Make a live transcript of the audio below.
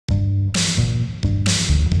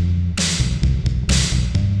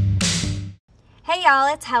Hey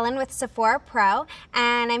y'all, it's Helen with Sephora Pro,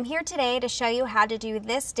 and I'm here today to show you how to do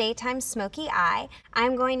this daytime smoky eye.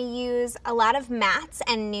 I'm going to use a lot of mattes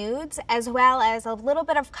and nudes as well as a little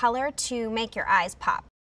bit of color to make your eyes pop.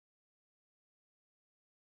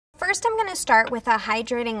 First, I'm going to start with a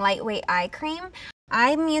hydrating lightweight eye cream.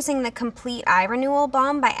 I'm using the Complete Eye Renewal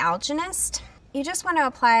Balm by Algenist. You just want to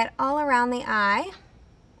apply it all around the eye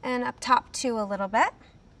and up top too a little bit.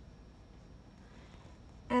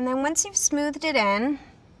 And then once you've smoothed it in,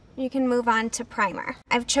 you can move on to primer.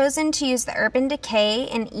 I've chosen to use the Urban Decay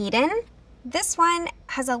in Eden. This one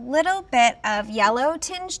has a little bit of yellow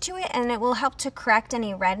tinge to it, and it will help to correct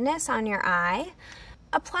any redness on your eye.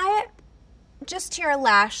 Apply it just to your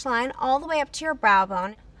lash line all the way up to your brow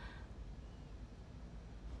bone.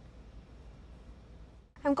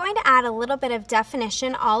 I'm going to add a little bit of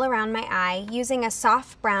definition all around my eye using a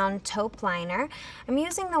soft brown taupe liner. I'm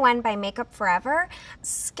using the one by Makeup Forever.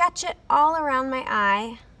 Sketch it all around my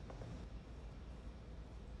eye.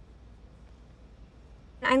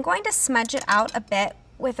 I'm going to smudge it out a bit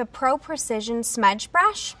with a Pro Precision smudge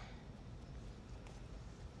brush.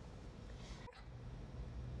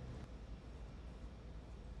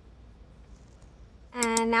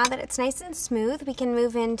 And now that it's nice and smooth, we can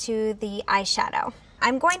move into the eyeshadow.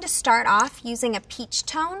 I'm going to start off using a peach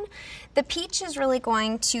tone. The peach is really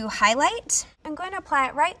going to highlight. I'm going to apply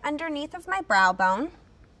it right underneath of my brow bone.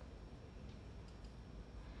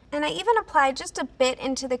 And I even apply just a bit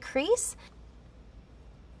into the crease.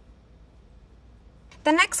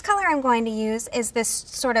 The next color I'm going to use is this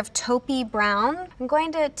sort of taupey brown. I'm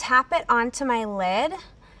going to tap it onto my lid.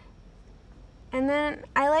 And then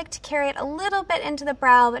I like to carry it a little bit into the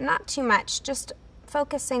brow, but not too much, just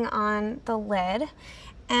focusing on the lid.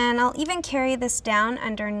 And I'll even carry this down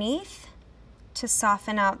underneath to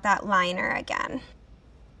soften out that liner again.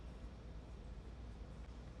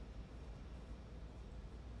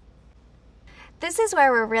 This is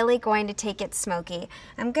where we're really going to take it smoky.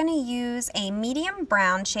 I'm going to use a medium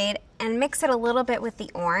brown shade and mix it a little bit with the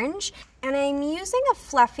orange. And I'm using a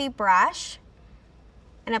fluffy brush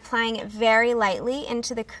and applying it very lightly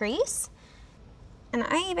into the crease. And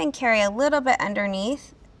I even carry a little bit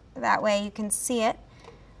underneath, that way you can see it.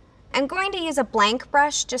 I'm going to use a blank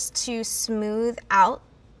brush just to smooth out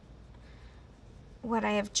what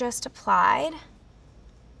I have just applied.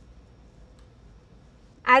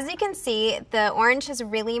 As you can see, the orange has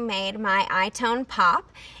really made my eye tone pop.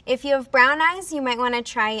 If you have brown eyes, you might want to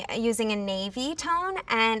try using a navy tone,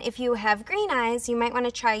 and if you have green eyes, you might want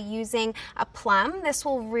to try using a plum. This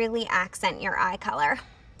will really accent your eye color.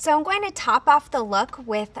 So I'm going to top off the look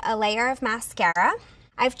with a layer of mascara.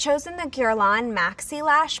 I've chosen the Guerlaine Maxi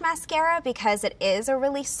Lash Mascara because it is a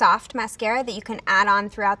really soft mascara that you can add on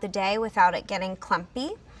throughout the day without it getting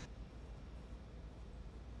clumpy.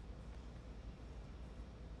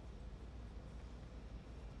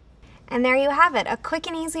 And there you have it, a quick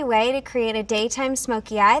and easy way to create a daytime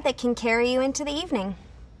smoky eye that can carry you into the evening.